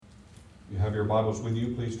You have your Bibles with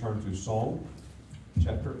you. Please turn to Psalm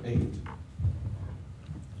chapter 8.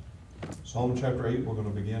 Psalm chapter 8, we're going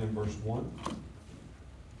to begin in verse 1.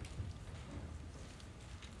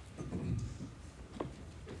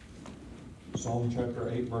 Psalm chapter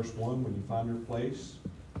 8, verse 1. When you find your place,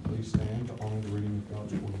 please stand to honor the reading of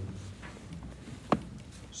God's word.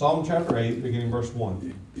 Psalm chapter 8, beginning verse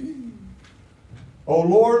 1. O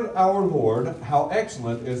Lord, our Lord, how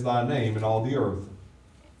excellent is thy name in all the earth.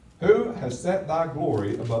 Who has set thy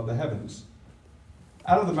glory above the heavens?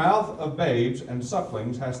 Out of the mouth of babes and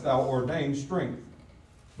sucklings hast thou ordained strength,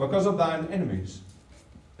 because of thine enemies,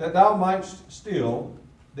 that thou mightst still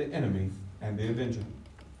the enemy and the avenger.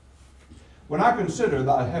 When I consider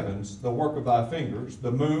thy heavens, the work of thy fingers,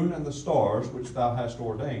 the moon and the stars which thou hast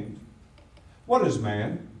ordained, what is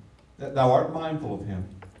man, that thou art mindful of him,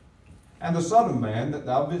 and the son of man, that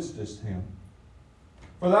thou visitest him?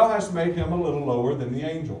 For thou hast made him a little lower than the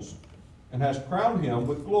angels, and hast crowned him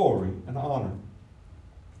with glory and honor.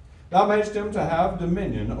 Thou madest him to have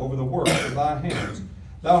dominion over the work of thy hands.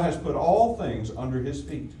 Thou hast put all things under his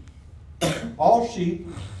feet, all sheep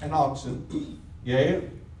and oxen, yea,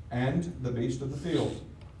 and the beast of the field,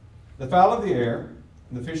 the fowl of the air,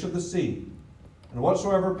 and the fish of the sea, and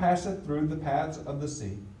whatsoever passeth through the paths of the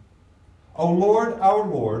sea. O Lord, our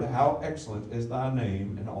Lord, how excellent is thy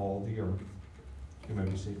name in all the earth. You may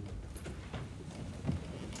be seated.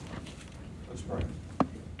 Let's pray.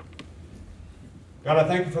 God, I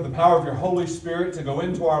thank you for the power of your Holy Spirit to go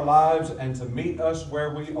into our lives and to meet us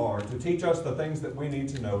where we are, to teach us the things that we need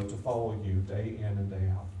to know to follow you day in and day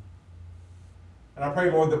out. And I pray,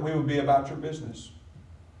 Lord, that we would be about your business,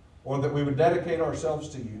 or that we would dedicate ourselves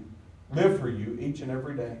to you, live for you each and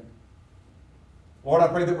every day. Lord, I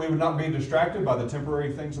pray that we would not be distracted by the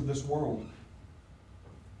temporary things of this world,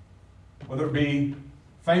 whether it be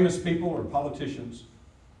famous people or politicians,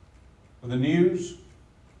 or the news,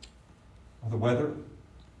 or the weather.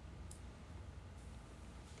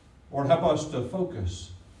 Lord, help us to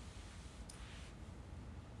focus,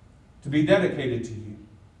 to be dedicated to you,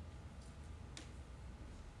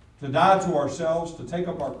 to die to ourselves, to take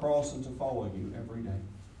up our cross, and to follow you every day.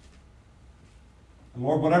 And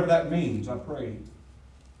Lord, whatever that means, I pray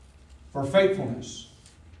for faithfulness,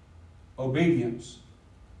 obedience,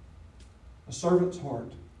 a servant's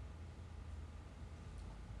heart.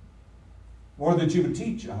 Lord, that you would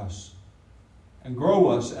teach us and grow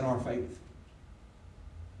us in our faith.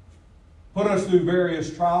 Put us through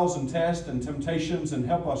various trials and tests and temptations, and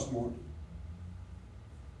help us, Lord,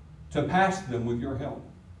 to pass them with your help.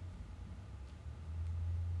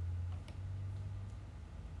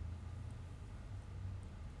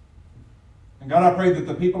 And God, I pray that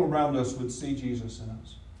the people around us would see Jesus in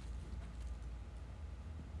us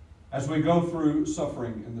as we go through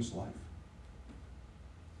suffering in this life.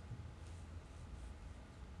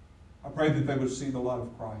 I pray that they would see the light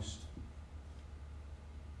of Christ.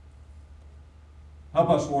 Help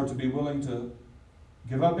us, Lord, to be willing to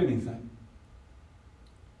give up anything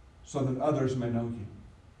so that others may know you.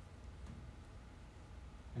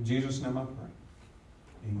 In Jesus' name I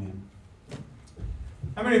pray. Amen.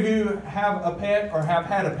 How many of you have a pet or have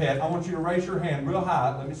had a pet? I want you to raise your hand real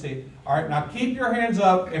high. Let me see. All right, now keep your hands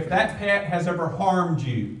up if that pet has ever harmed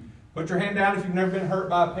you. Put your hand down if you've never been hurt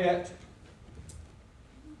by a pet.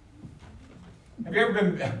 Have you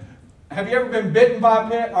ever been bitten by a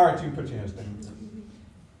pet? All right, you can put your hands down.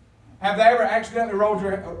 Have they ever accidentally rolled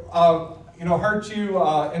your, hurt you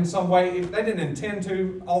in some way? They didn't intend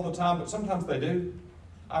to all the time, but sometimes they do.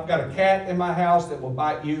 I've got a cat in my house that will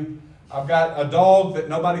bite you. I've got a dog that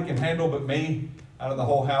nobody can handle but me out of the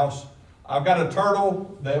whole house. I've got a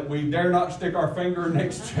turtle that we dare not stick our finger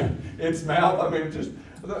next to its mouth. I mean,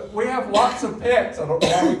 we have lots of pets. I don't know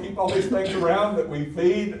why we keep all these things around that we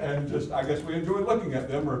feed, and I guess we enjoy looking at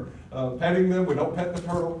them or petting them. We don't pet the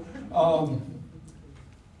turtle.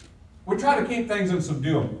 We try to keep things and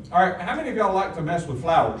subdue them. All right, how many of y'all like to mess with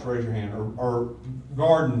flowers? Raise your hand. Or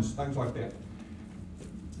gardens, things like that.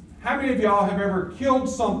 How many of y'all have ever killed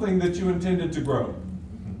something that you intended to grow?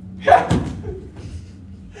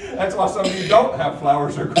 That's why some of you don't have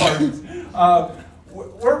flowers or gardens.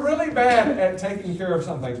 We're really bad at taking care of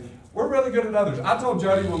some things. We're really good at others. I told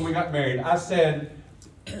Jody when we got married, I said,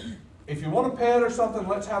 if you want a pet or something,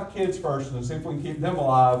 let's have kids first and see if we can keep them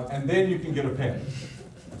alive, and then you can get a pet.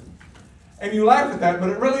 And you laugh at that,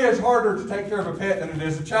 but it really is harder to take care of a pet than it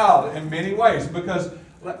is a child in many ways, because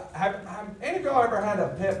have any of y'all ever had a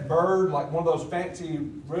pet bird, like one of those fancy,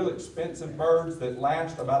 real expensive birds that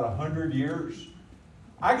last about 100 years?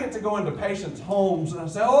 I get to go into patients' homes and I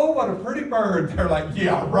say, oh, what a pretty bird. They're like,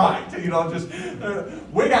 yeah, right.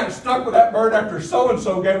 We got stuck with that bird after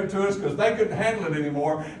so-and-so gave it to us because they couldn't handle it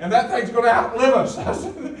anymore. And that thing's going to outlive us.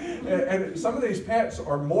 And some of these pets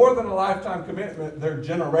are more than a lifetime commitment. They're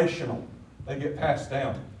generational. They get passed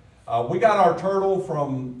down. We got our turtle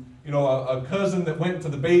from, a cousin that went to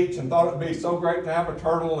the beach and thought it would be so great to have a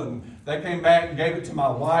turtle. And they came back and gave it to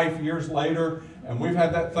my wife years later. And we've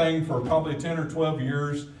had that thing for probably 10 or 12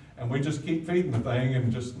 years, and we just keep feeding the thing,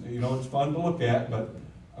 and just, it's fun to look at, but,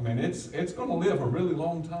 it's going to live a really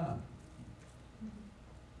long time.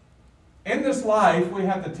 In this life, we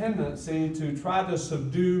have the tendency to try to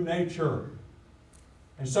subdue nature.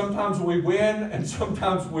 And sometimes we win, and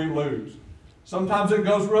sometimes we lose. Sometimes it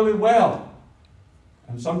goes really well.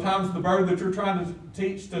 And sometimes the bird that you're trying to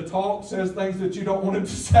teach to talk says things that you don't want it to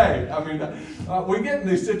say. We get in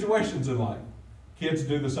these situations in life. Kids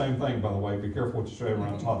do the same thing, by the way. Be careful what you say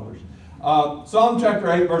around toddlers. Psalm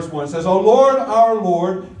chapter 8, verse 1 says, O Lord, our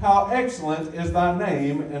Lord, how excellent is thy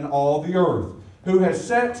name in all the earth, who has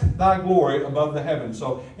set thy glory above the heavens.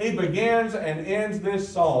 So he begins and ends this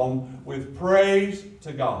psalm with praise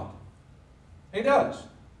to God. He does.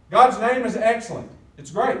 God's name is excellent.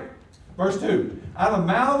 It's great. Verse 2, out of the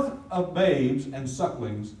mouth of babes and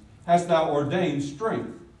sucklings hast thou ordained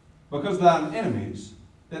strength, because of thine enemies,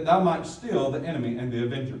 that thou might still the enemy and the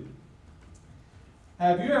avenger.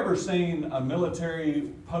 Have you ever seen a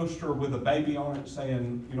military poster with a baby on it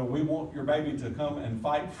saying, we want your baby to come and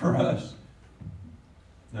fight for us?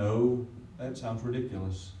 No, that sounds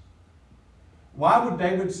ridiculous. Why would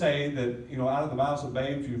David say that, out of the mouths of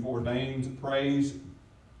babes you've ordained praise,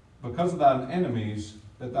 because of thine enemies,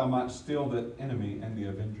 that thou might still the enemy and the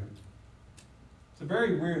avenger? It's a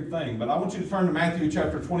very weird thing, but I want you to turn to Matthew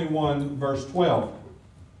chapter 21, verse 12.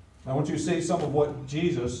 I want you to see some of what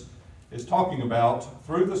Jesus is talking about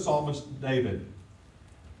through the psalmist David.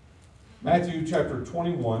 Matthew chapter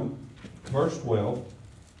 21, verse 12.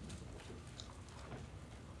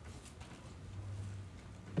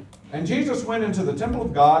 And Jesus went into the temple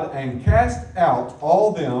of God and cast out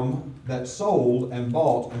all them that sold and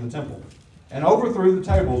bought in the temple, and overthrew the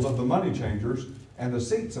tables of the money changers and the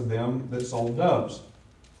seats of them that sold doves.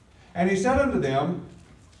 And he said unto them,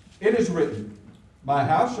 It is written, My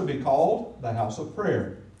house shall be called the house of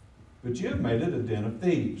prayer, but you have made it a den of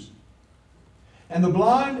thieves. And the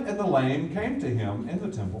blind and the lame came to him in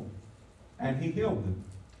the temple, and he healed them.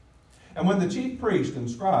 And when the chief priests and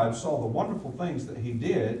scribes saw the wonderful things that he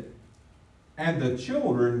did, and the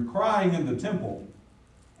children crying in the temple,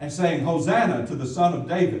 and saying, Hosanna to the Son of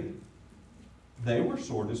David, they were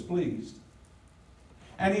sore displeased.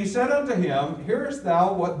 And he said unto him, Hearest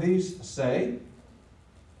thou what these say?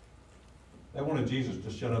 They wanted Jesus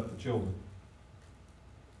to shut up the children.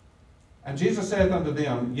 And Jesus saith unto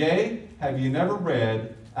them, Yea, have ye never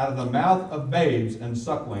read, out of the mouth of babes and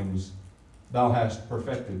sucklings thou hast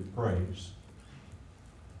perfected praise.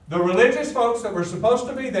 The religious folks that were supposed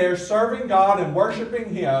to be there serving God and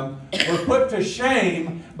worshiping Him were put to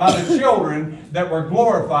shame by the children that were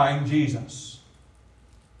glorifying Jesus.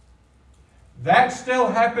 That still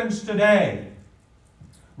happens today.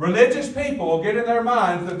 Religious people get in their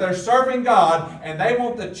minds that they're serving God and they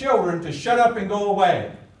want the children to shut up and go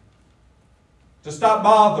away, to stop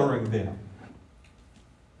bothering them.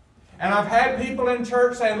 And I've had people in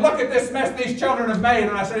church saying, look at this mess these children have made.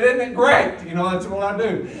 And I said, isn't it great? That's what I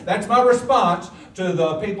do. That's my response to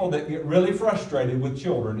the people that get really frustrated with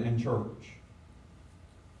children in church.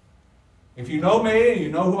 If you know me and you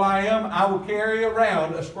know who I am, I will carry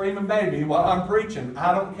around a screaming baby while I'm preaching.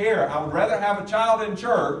 I don't care. I would rather have a child in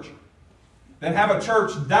church than have a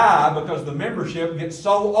church die because the membership gets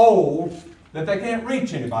so old that they can't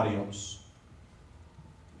reach anybody else.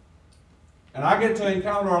 And I get to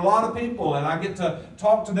encounter a lot of people, and I get to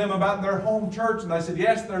talk to them about their home church, and they said,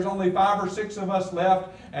 yes, there's only 5 or 6 of us left,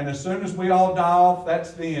 and as soon as we all die off,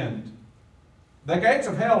 that's the end. The gates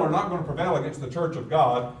of hell are not going to prevail against the church of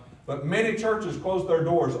God, but many churches close their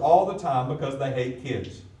doors all the time because they hate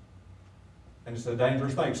kids. And it's a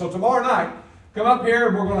dangerous thing. So tomorrow night, come up here,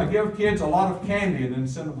 and we're going to give kids a lot of candy and then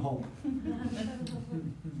send them home.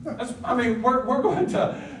 We're going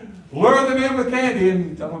to lure them in with candy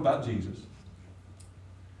and tell them about Jesus.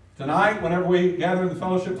 Tonight, whenever we gather in the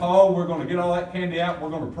fellowship hall, we're going to get all that candy out.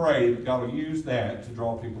 We're going to pray that God will use that to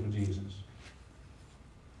draw people to Jesus.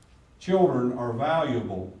 Children are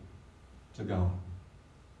valuable to God.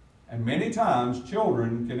 And many times,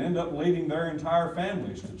 children can end up leading their entire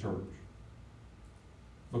families to church.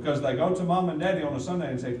 Because they go to mom and daddy on a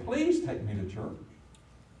Sunday and say, please take me to church.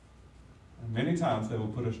 And many times they will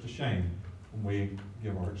put us to shame when we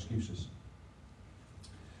give our excuses.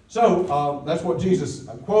 So that's what Jesus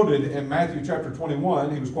quoted in Matthew chapter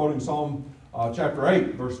 21. He was quoting Psalm chapter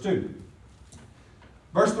 8, verse 2.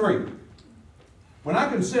 Verse 3. When I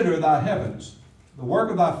consider thy heavens, the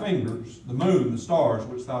work of thy fingers, the moon, the stars,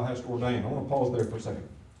 which thou hast ordained. I want to pause there for a second.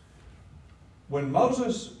 When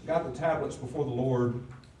Moses got the tablets before the Lord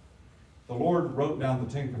wrote down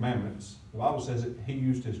the Ten Commandments. The Bible says that he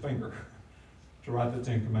used his finger to write the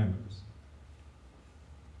Ten Commandments.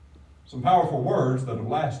 Some powerful words that have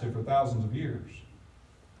lasted for thousands of years.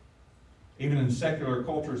 Even in secular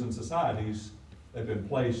cultures and societies, they've been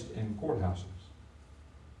placed in courthouses.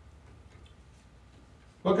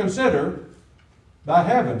 But consider thy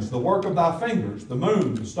heavens, the work of thy fingers, the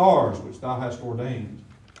moon, the stars, which thou hast ordained.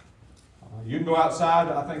 You can go outside.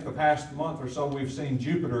 I think the past month or so we've seen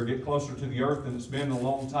Jupiter get closer to the earth than it's been in a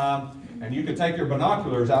long time. And you can take your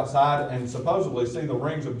binoculars outside and supposedly see the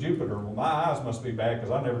rings of Jupiter. Well, my eyes must be bad because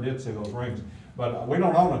I never did see those rings. But we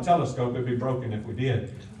don't own a telescope. It'd be broken if we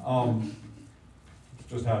did. It's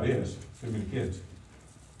just how it is. Too many kids.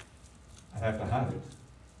 I'd have to hide it.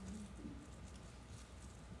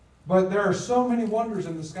 But there are so many wonders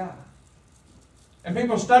in the sky. And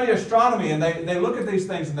people study astronomy and they look at these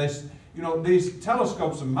things and these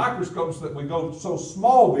telescopes and microscopes that we go so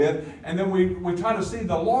small with, and then we try to see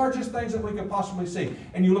the largest things that we could possibly see.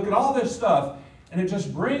 And you look at all this stuff, and it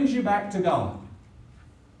just brings you back to God.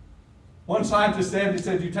 One scientist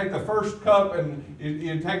said, you take the first cup and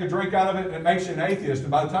you take a drink out of it, and it makes you an atheist.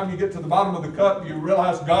 And by the time you get to the bottom of the cup, you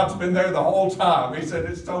realize God's been there the whole time. He said,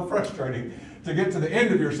 it's so frustrating to get to the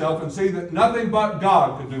end of yourself and see that nothing but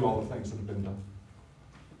God could do all the things that have been done.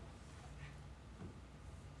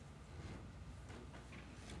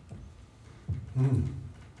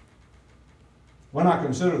 When I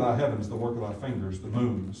consider thy heavens, the work of thy fingers, the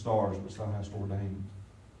moon, the stars, which thou hast ordained.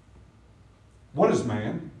 What is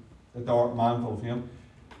man, that thou art mindful of him?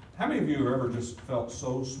 How many of you have ever just felt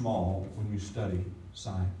so small when you study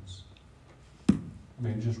science? I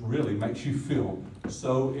mean, it just really makes you feel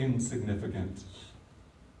so insignificant.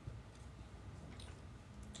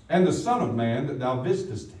 And the Son of Man, that thou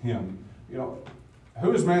visitest him.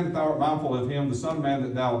 Who is man that thou art mindful of him? The Son of Man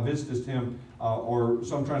that thou visitest him. Or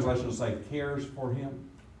some translations say cares for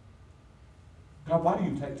him. God, why do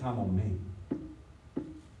you take time on me?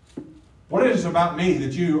 What is it about me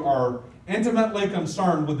that you are intimately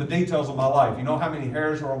concerned with the details of my life? You know how many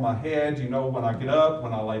hairs are on my head. You know when I get up,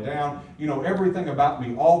 when I lay down. You know everything about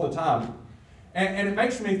me all the time. And it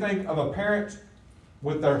makes me think of a parent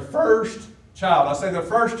with their first child. I say their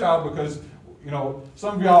first child because,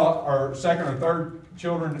 some of y'all are second or third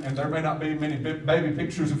children, and there may not be many baby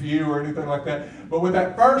pictures of you or anything like that. But with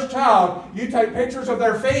that first child, you take pictures of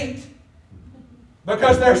their feet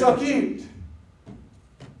because they're so cute.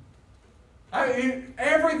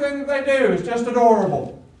 Everything that they do is just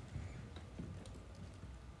adorable.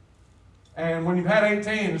 And when you've had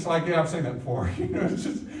 18, it's like, yeah, I've seen that before. It's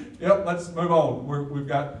just, yep, let's move on. We've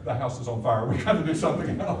got, the house is on fire. We've got to do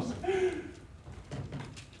something else. I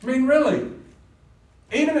mean, really,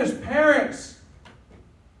 even as parents,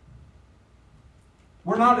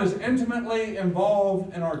 we're not as intimately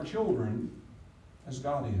involved in our children as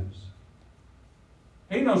God is.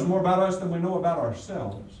 He knows more about us than we know about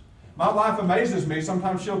ourselves. My wife amazes me.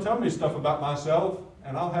 Sometimes she'll tell me stuff about myself,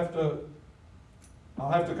 and I'll have to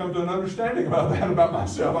come to an understanding about that about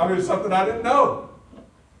myself. I mean, it's something I didn't know.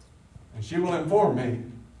 And she will inform me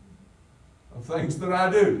of things that I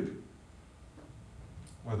do,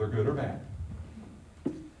 whether good or bad.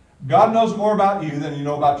 God knows more about you than you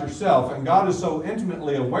know about yourself, and God is so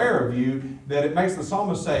intimately aware of you that it makes the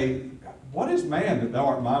psalmist say, what is man that thou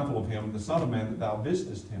art mindful of him, and the Son of Man that thou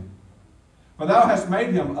visitest him? For thou hast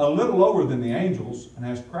made him a little lower than the angels, and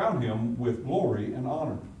hast crowned him with glory and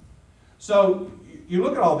honor. So you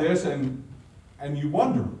look at all this and you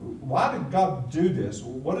wonder, why did God do this?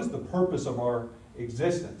 What is the purpose of our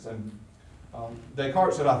existence? And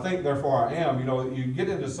Descartes said, I think, therefore I am. You get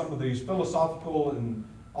into some of these philosophical and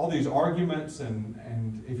all these arguments,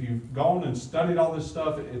 and if you've gone and studied all this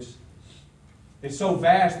stuff, it's so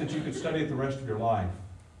vast that you could study it the rest of your life.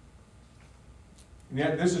 And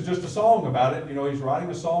yet this is just a song about it. He's writing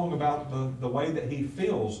a song about the way that he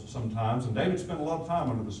feels sometimes, and David spent a lot of time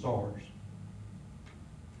under the stars.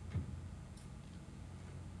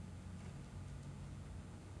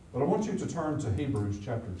 But I want you to turn to Hebrews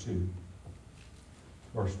chapter 2,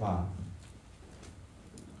 verse 5.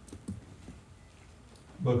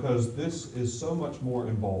 Because this is so much more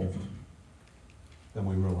involved than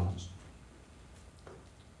we realize.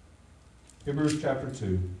 Hebrews chapter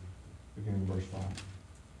 2, beginning verse 5.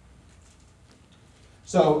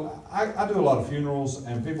 So I do a lot of funerals,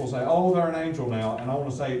 and people say, "Oh, they're an angel now," and I want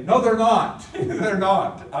to say, "No, they're not. They're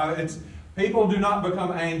not. People do not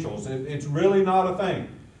become angels. It's really not a thing."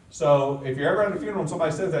 So if you're ever at a funeral and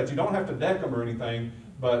somebody says that, you don't have to deck them or anything,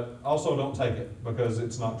 but also don't take it because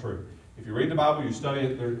it's not true. If you read the Bible, you study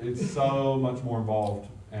it, it's so much more involved.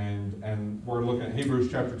 And we're looking at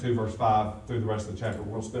Hebrews chapter 2, verse 5 through the rest of the chapter.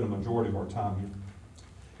 We'll spend a majority of our time here.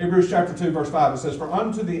 Hebrews chapter 2, verse 5, it says, "For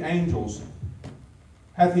unto the angels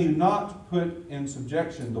hath he not put in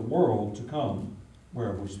subjection the world to come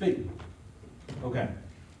whereof we speak." Okay.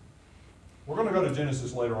 We're going to go to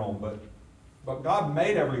Genesis later on, but God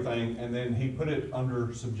made everything, and then he put it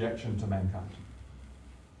under subjection to mankind.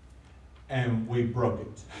 And we broke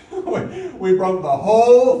it. We broke the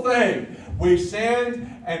whole thing. We sinned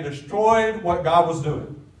and destroyed what God was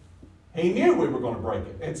doing. He knew we were going to break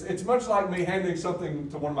it. It's much like me handing something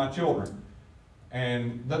to one of my children.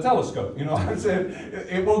 And the telescope, I said,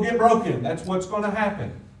 it will get broken. That's what's going to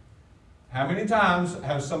happen. How many times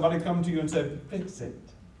has somebody come to you and said, "Fix it"?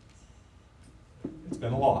 It's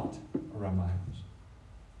been a lot around my house.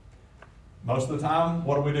 Most of the time,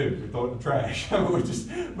 what do? We throw it in the trash. we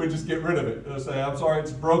just get rid of it. We'll say, "I'm sorry,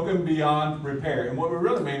 it's broken beyond repair." And what we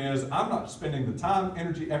really mean is, I'm not spending the time,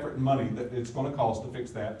 energy, effort, and money that it's going to cost to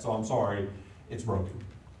fix that, so I'm sorry, it's broken.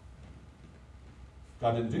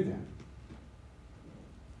 God didn't do that.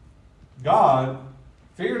 God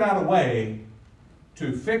figured out a way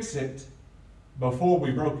to fix it before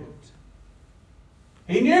we broke it.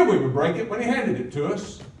 He knew we would break it when he handed it to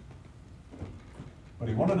us. But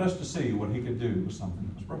he wanted us to see what he could do with something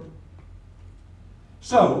that was broken.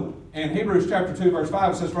 So, in Hebrews chapter 2, verse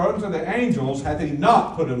 5, it says, "For unto the angels hath he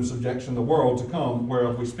not put in subjection the world to come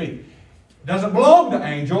whereof we speak." It doesn't belong to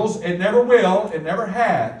angels. It never will. It never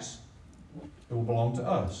has. It will belong to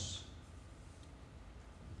us.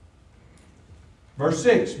 Verse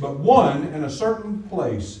 6, "But one in a certain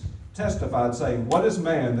place testified, saying, What is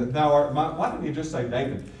man that thou art mindful?" Why didn't he just say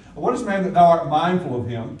David? "What is man that thou art mindful of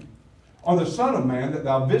him? Or the son of man that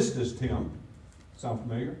thou visitest him?" Sound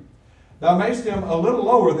familiar? "Thou madest him a little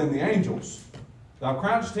lower than the angels. Thou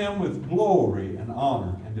crownedst him with glory and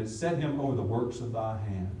honor, and didst set him over the works of thy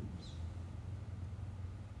hands.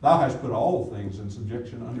 Thou hast put all things in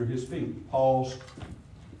subjection under his feet." Pause.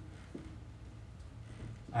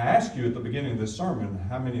 I asked you at the beginning of this sermon,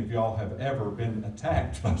 how many of y'all have ever been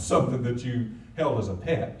attacked by something that you held as a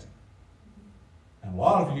pet? And a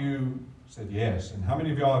lot of you said yes. And how many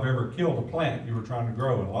of y'all have ever killed a plant you were trying to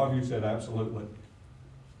grow? And a lot of you said absolutely.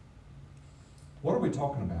 What are we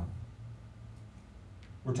talking about?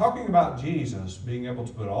 We're talking about Jesus being able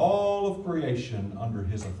to put all of creation under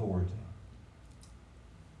his authority.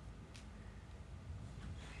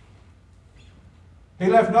 He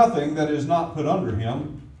left nothing that is not put under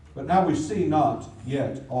him, but now we see not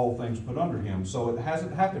yet all things put under him. So it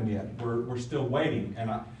hasn't happened yet. We're still waiting. And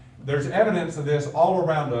there's evidence of this all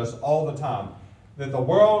around us all the time. That the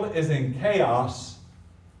world is in chaos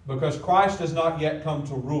because Christ has not yet come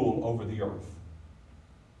to rule over the earth.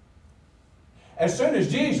 As soon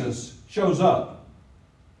as Jesus shows up,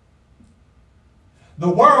 the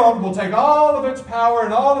world will take all of its power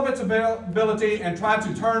and all of its ability and try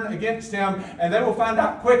to turn against him, and they will find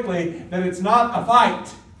out quickly that it's not a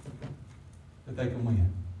fight that they can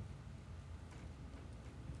win.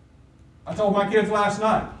 I told my kids last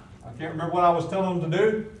night, I can't remember what I was telling them to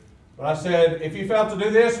do, but I said, if you fail to do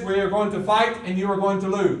this, we are going to fight and you are going to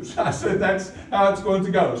lose. I said, that's how it's going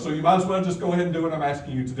to go. So you might as well just go ahead and do what I'm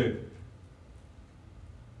asking you to do.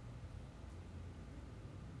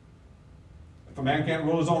 If a man can't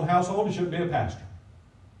rule his own household, he shouldn't be a pastor.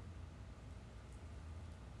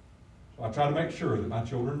 So I try to make sure that my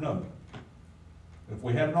children know that if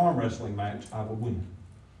we had an arm wrestling match, I would win.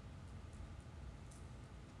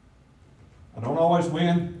 I don't always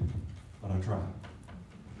win, but I try.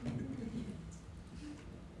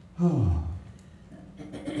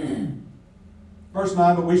 Verse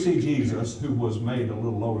 9, "But we see Jesus, who was made a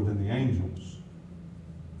little lower than the angels,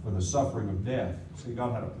 for the suffering of death." See,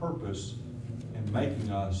 God had a purpose in making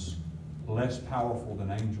us less powerful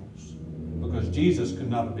than angels. Because Jesus could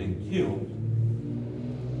not have been killed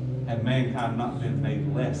had mankind not been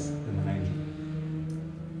made less than an angel.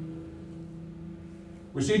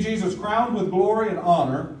 We see Jesus crowned with glory and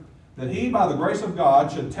honor, that he, by the grace of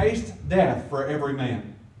God, should taste death for every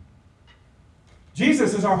man.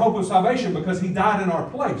 Jesus is our hope of salvation because he died in our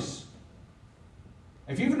place.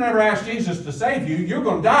 If you've never asked Jesus to save you, you're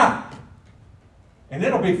going to die. And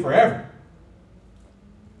it'll be forever.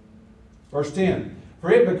 Verse 10, "For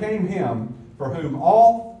it became him for whom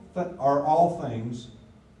are all things,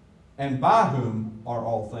 and by whom are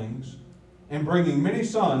all things, in bringing many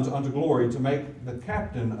sons unto glory, to make the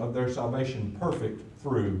captain of their salvation perfect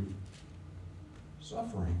through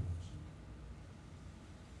sufferings.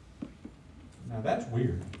 Now that's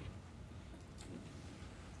weird.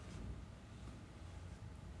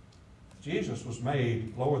 Jesus was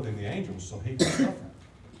made lower than the angels so he could suffer.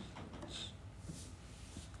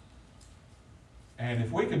 And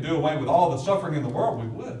if we could do away with all the suffering in the world, we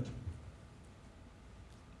would.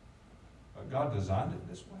 But God designed it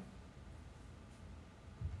this way.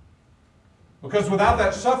 Because without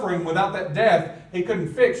that suffering, without that death, he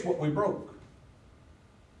couldn't fix what we broke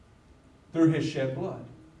through his shed blood.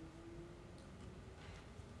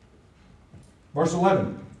 Verse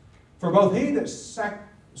 11. For both he that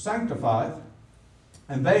sanctifieth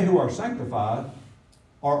and they who are sanctified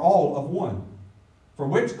are all of one. For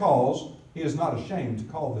which cause he is not ashamed to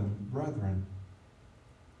call them brethren.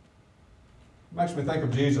 It makes me think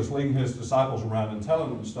of Jesus leading his disciples around and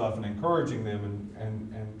telling them stuff and encouraging them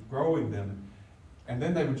and growing them. And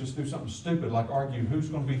then they would just do something stupid like argue who's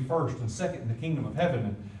going to be first and second in the kingdom of heaven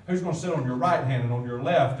and who's going to sit on your right hand and on your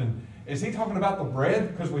left. And is he talking about the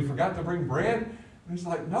bread because we forgot to bring bread? And he's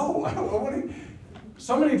like, no.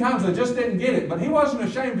 So many times they just didn't get it, but he wasn't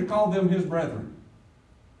ashamed to call them his brethren.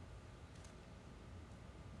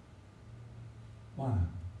 Why?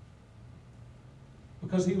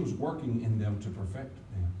 Because he was working in them to perfect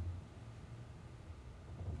them.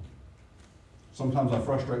 Sometimes I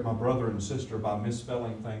frustrate my brother and sister by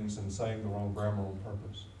misspelling things and saying the wrong grammar on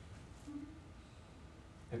purpose.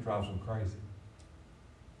 It drives them crazy.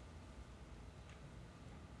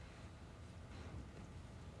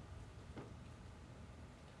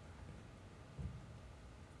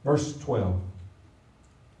 Verse 12.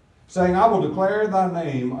 Saying, I will declare thy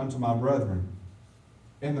name unto my brethren.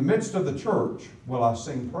 In the midst of the church will I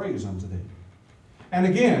sing praise unto thee. And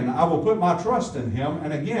again, I will put my trust in him.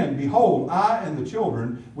 And again, behold, I and the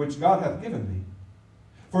children which God hath given me.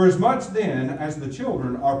 For as much then as the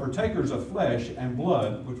children are partakers of flesh and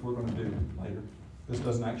blood, which we're going to do later. This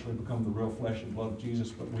doesn't actually become the real flesh and blood of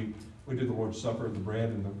Jesus, but we do the Lord's Supper, the bread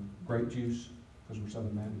and the grape juice, because we're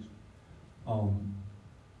Southern Baptists.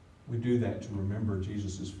 We do that to remember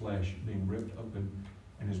Jesus' flesh being ripped open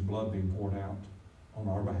and his blood being poured out on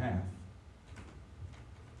our behalf.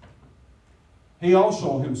 He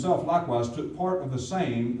also himself likewise took part of the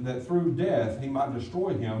same, that through death he might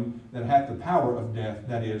destroy him that hath the power of death,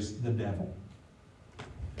 that is, the devil.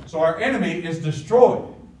 So our enemy is destroyed.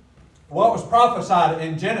 What was prophesied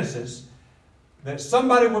in Genesis, that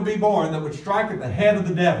somebody would be born that would strike at the head of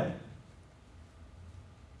the devil.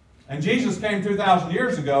 And Jesus came 2,000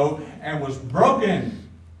 years ago and was broken,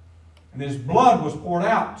 and his blood was poured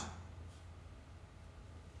out,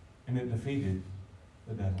 and it defeated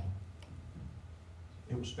the devil.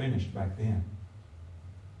 It was finished back then.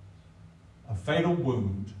 A fatal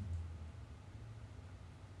wound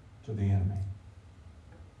to the enemy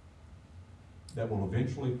that will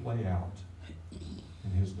eventually play out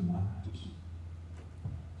in his demise.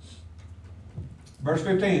 Verse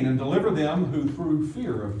 15, and deliver them who through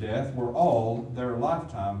fear of death were all their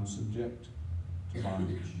lifetime subject to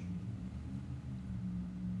bondage.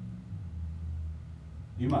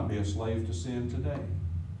 You might be a slave to sin today.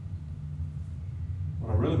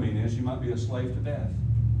 What I really mean is you might be a slave to death.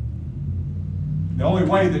 The only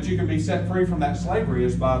way that you can be set free from that slavery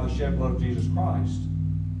is by the shed blood of Jesus Christ.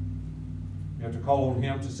 You have to call on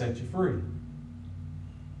him to set you free.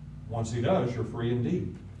 Once he does, you're free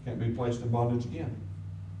indeed. Can't be placed in bondage again.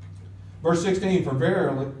 Verse 16, for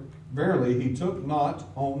verily he took not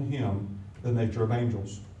on him the nature of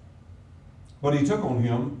angels, but he took on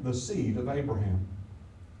him the seed of Abraham.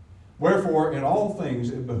 Wherefore in all things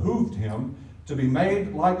it behooved him to be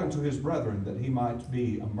made like unto his brethren, that he might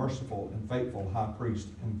be a merciful and faithful high priest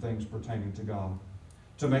in things pertaining to God,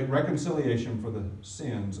 to make reconciliation for the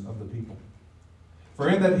sins of the people. For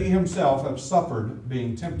in that he himself hath suffered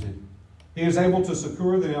being tempted, he is able to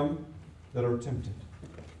succor them that are tempted.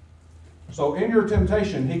 So in your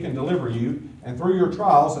temptation, he can deliver you, and through your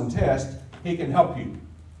trials and tests, he can help you.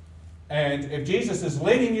 And if Jesus is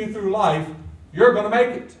leading you through life, you're going to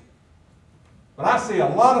make it. But I see a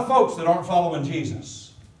lot of folks that aren't following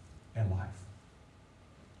Jesus in life.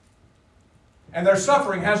 And their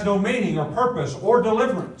suffering has no meaning or purpose or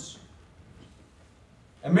deliverance.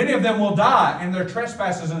 And many of them will die in their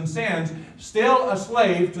trespasses and sins, still a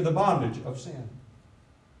slave to the bondage of sin.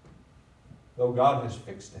 Though God has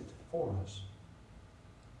fixed it for us,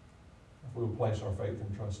 if we will place our faith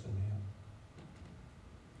and trust in him.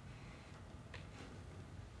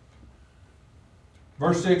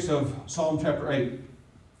 Verse 6 of Psalm chapter 8.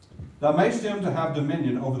 Thou madest him to have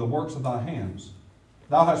dominion over the works of thy hands.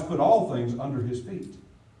 thou hast put all things under his feet.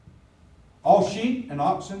 All sheep and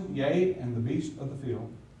oxen, yea, and the beast of the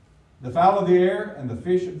field, the fowl of the air, and the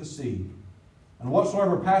fish of the sea, and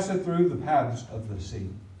whatsoever passeth through the paths of the sea.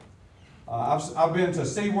 I've been to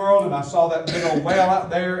SeaWorld, and I saw that big old whale out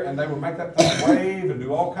there, and they would make that thing wave and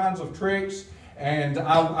do all kinds of tricks. And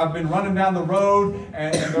I've been running down the road,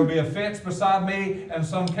 and there'll be a fence beside me, and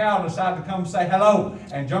some cow decided to come say hello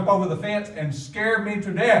and jump over the fence and scare me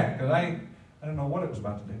to death, because I didn't know what it was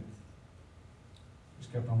about to do.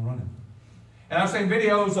 Just kept on running. And I've seen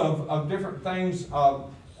videos of different things.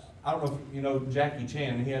 I don't know if you know Jackie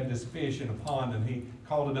Chan. He had this fish in a pond, and he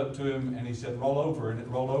called it up to him, and he said, roll over, and it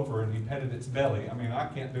rolled over, and he petted its belly. I mean, I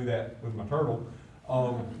can't do that with my turtle.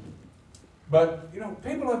 But, you know,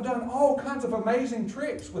 people have done all kinds of amazing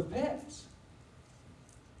tricks with pets.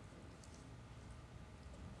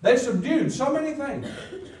 They've subdued so many things.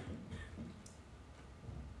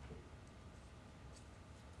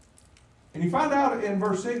 And you find out in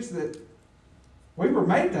verse 6 that we were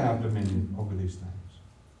made to have dominion over these things.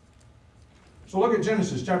 So look at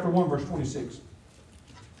Genesis chapter 1, verse 26.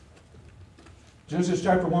 Genesis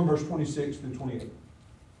chapter 1, verse 26 through 28.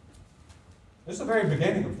 This is the very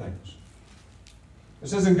beginning of things. It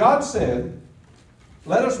says, and God said,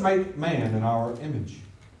 let us make man in our image,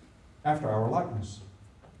 after our likeness.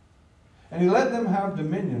 And he let them have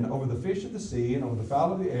dominion over the fish of the sea, and over the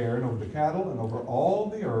fowl of the air, and over the cattle, and over all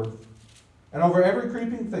the earth, and over every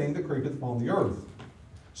creeping thing that creepeth upon the earth.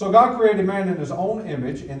 So God created man in his own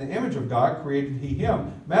image. In the image of God created he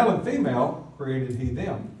him. Male and female created he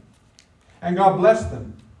them. And God blessed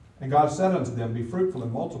them. And God said unto them, be fruitful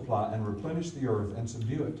and multiply, and replenish the earth, and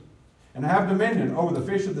subdue it. And have dominion over the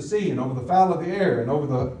fish of the sea, and over the fowl of the air, and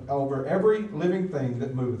over every living thing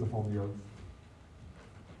that moveth upon the earth.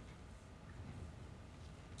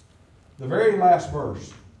 The very last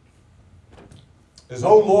verse is,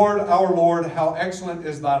 O Lord, our Lord, how excellent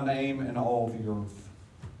is thy name in all the earth.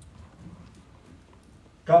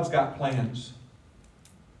 God's got plans.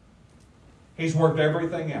 He's worked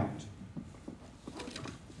everything out.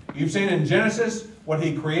 You've seen in Genesis what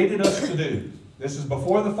he created us to do. This is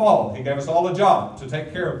before the fall. He gave us all a job to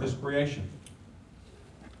take care of this creation.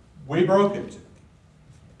 We broke it.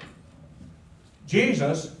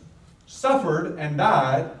 Jesus suffered and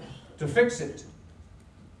died to fix it.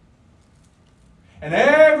 And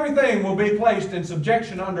everything will be placed in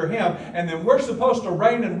subjection under him, and then we're supposed to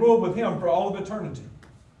reign and rule with him for all of eternity.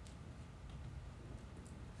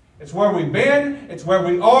 It's where we've been, it's where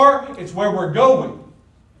we are, it's where we're going.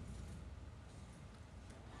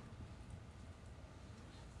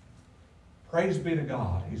 Praise be to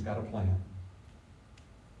God, he's got a plan.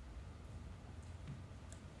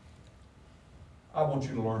 I want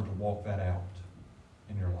you to learn to walk that out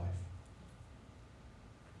in your life.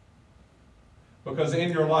 Because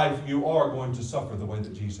in your life, you are going to suffer the way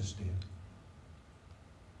that Jesus did.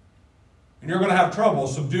 And you're going to have trouble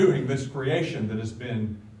subduing this creation that has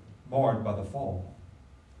been marred by the fall.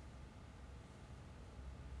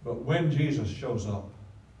 But when Jesus shows up,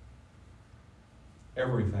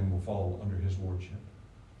 everything will fall under his lordship.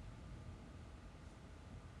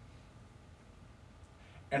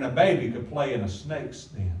 And a baby could play in a snake's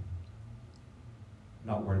den,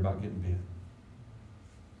 not worried about getting bit.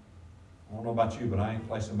 I don't know about you, but I ain't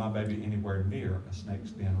placing my baby anywhere near a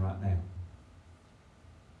snake's den right now.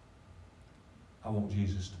 I want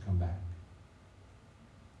Jesus to come back.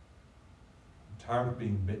 I'm tired of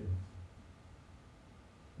being bitten.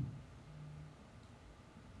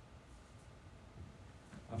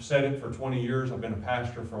 I've said it for 20 years. I've been a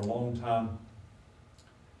pastor for a long time.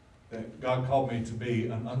 That God called me to be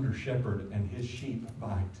an under-shepherd and his sheep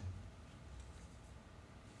bite.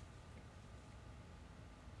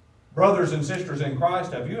 Brothers and sisters in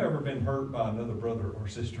Christ, have you ever been hurt by another brother or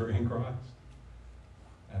sister in Christ?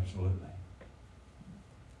 Absolutely.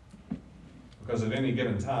 Because at any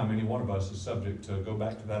given time, any one of us is subject to go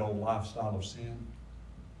back to that old lifestyle of sin.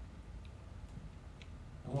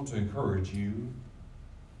 I want to encourage you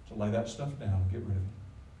to lay that stuff down and get rid of it.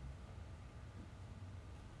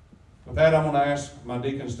 With that, I'm going to ask my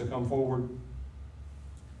deacons to come forward.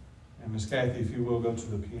 And Miss Kathy, if you will, go to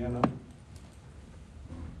the piano.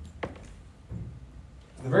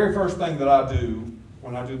 The very first thing that I do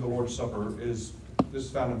when I do the Lord's Supper is, this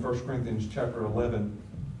is found in 1 Corinthians chapter 11.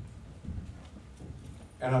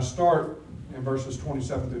 And I start in verses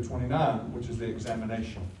 27 through 29, which is the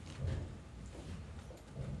examination.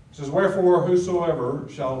 It says, wherefore whosoever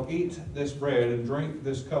shall eat this bread and drink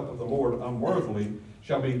this cup of the Lord unworthily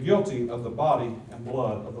shall be guilty of the body and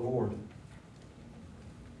blood of the Lord.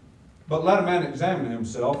 But let a man examine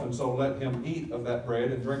himself, and so let him eat of that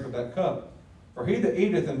bread and drink of that cup. For he that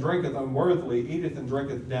eateth and drinketh unworthily eateth and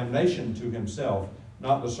drinketh damnation to himself,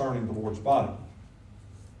 not discerning the Lord's body.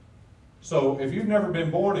 So if you've never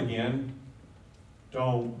been born again,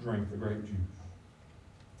 don't drink the grape juice.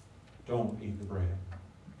 Don't eat the bread.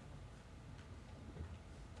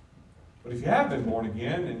 But if you have been born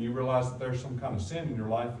again and you realize that there's some kind of sin in your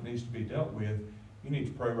life that needs to be dealt with, you need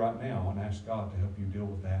to pray right now and ask God to help you deal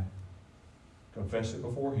with that. Confess it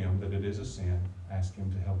before Him that it is a sin. Ask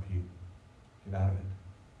Him to help you get out of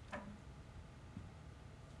it.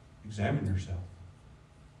 Examine yourself.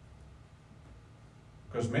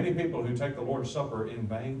 Because many people who take the Lord's Supper in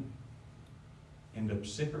vain end up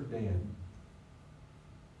sick or dead.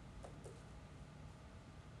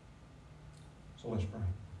 So let's pray.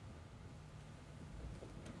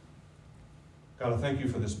 God, I thank you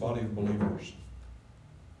for this body of believers.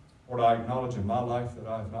 Lord, I acknowledge in my life that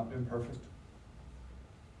I have not been perfect.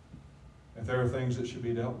 If there are things that should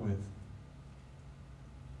be dealt with,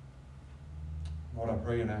 Lord, I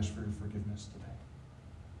pray and ask for your forgiveness today.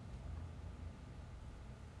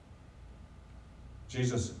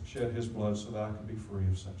 Jesus shed his blood so that I could be free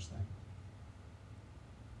of such things.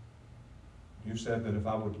 You said that if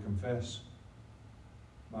I would confess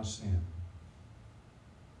my sin,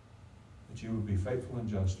 that you would be faithful and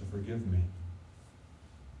just to forgive me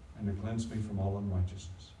and to cleanse me from all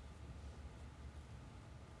unrighteousness.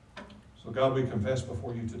 So God, we confess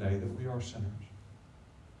before you today that we are sinners.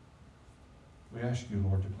 We ask you,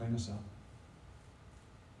 Lord, to clean us up.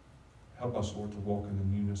 Help us, Lord, to walk in the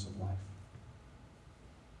newness of life.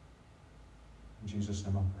 In Jesus'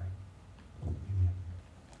 name I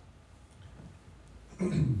pray.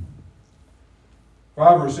 Amen. For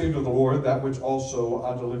I have received of the Lord that which also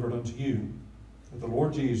I delivered unto you, that the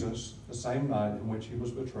Lord Jesus, the same night in which he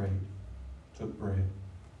was betrayed, took bread.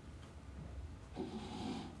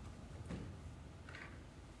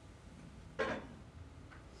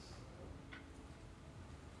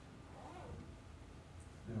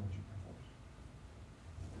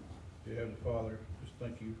 Dear Heavenly Father, just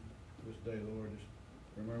thank you for this day, Lord. Just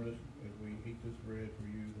remember this as we eat this bread for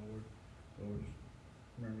you, Lord. Lord, just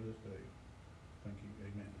remember this day. Thank you.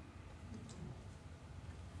 Amen.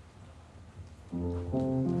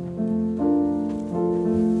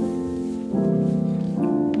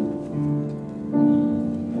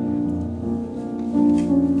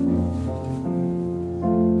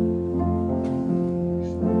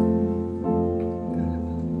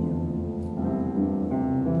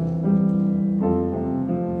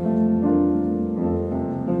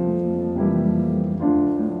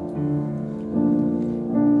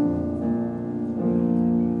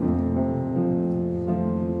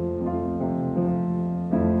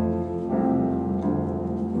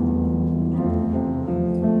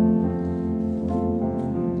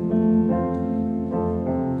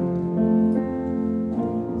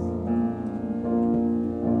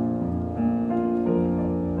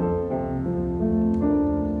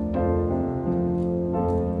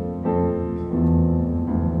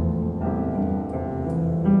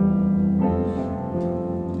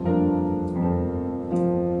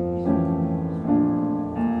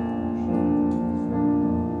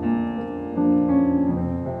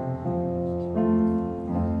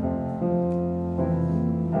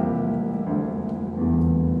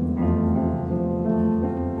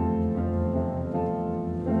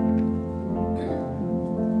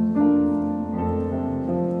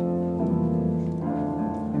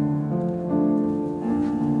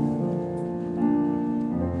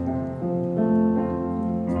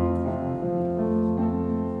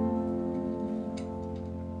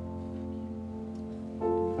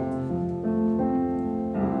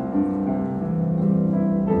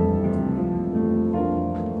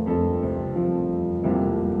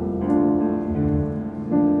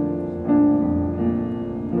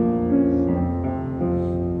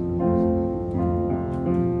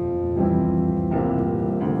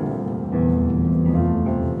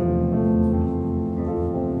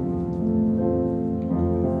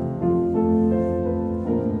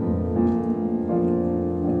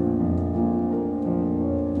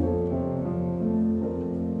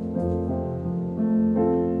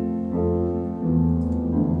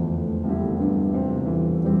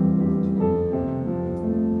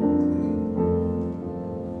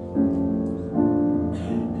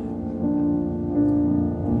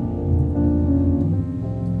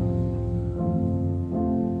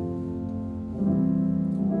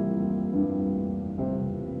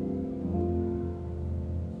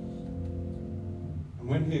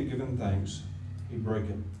 When he had given thanks, he brake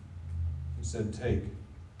it and said, Take,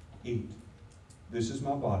 eat. This is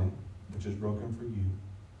my body, which is broken for you.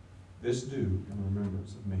 This do in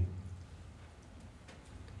remembrance of me.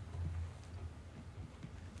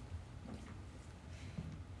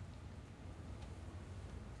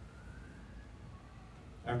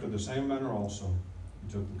 After the same manner also,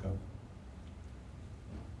 he took the cup.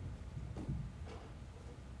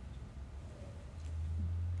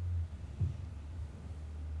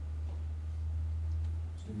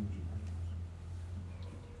 Stephen, would you pray for us?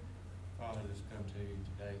 Father, just come to you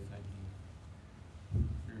today, thank you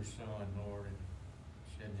for your Son, Lord, and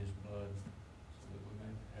shedding his blood so that we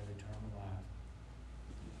may have eternal life.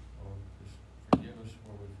 Lord, just forgive us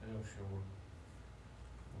where we fell short.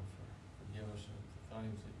 Lord, forgive us of the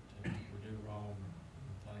things that we do wrong, and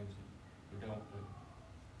the things that we don't do.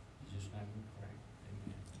 In Jesus' name we pray.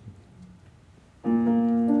 Amen.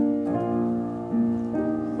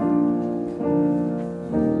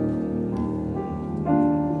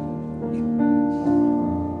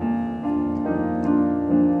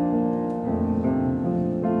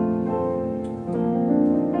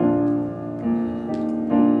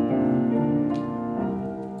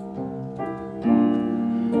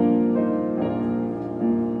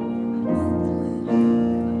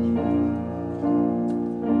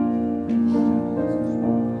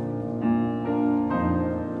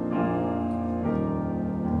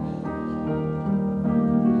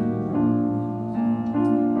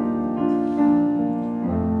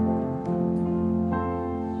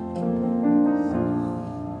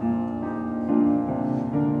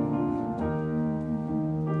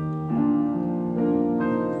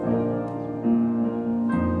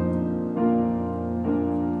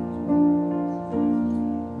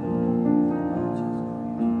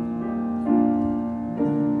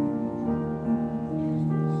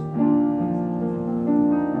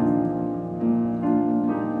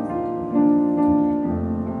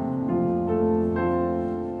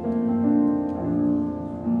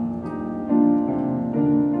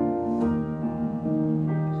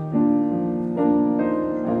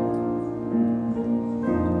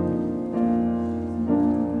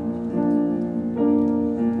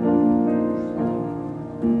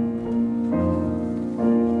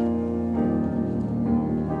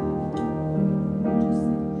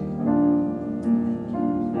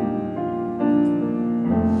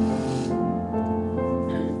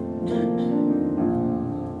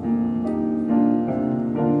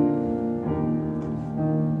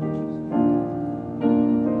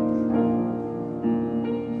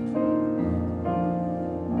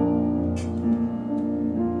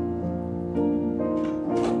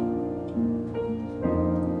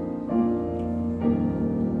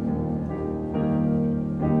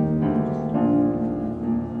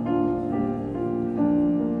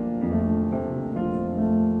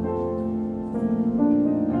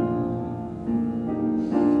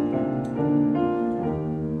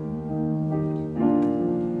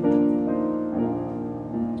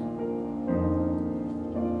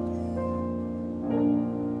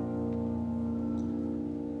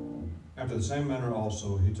 After the same manner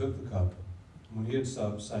also, he took the cup, when he had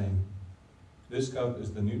supped, saying, This cup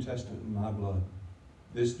is the New Testament in my blood.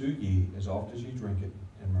 This do ye, as oft as ye drink it,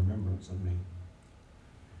 in remembrance of me.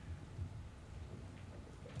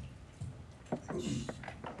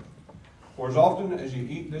 For as often as ye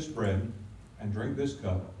eat this bread and drink this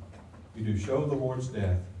cup, you do show the Lord's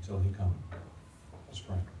death till he come. Let's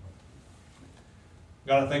pray.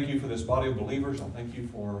 God, I thank you for this body of believers. I thank you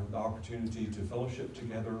for the opportunity to fellowship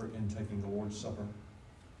together in taking the Lord's Supper,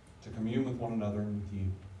 to commune with one another and with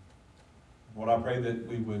you. Lord, I pray that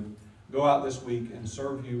we would go out this week and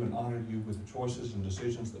serve you and honor you with the choices and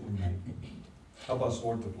decisions that we make. Help us,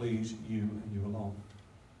 Lord, to please you and you alone.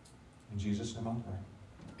 In Jesus' name I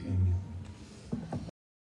pray. Amen.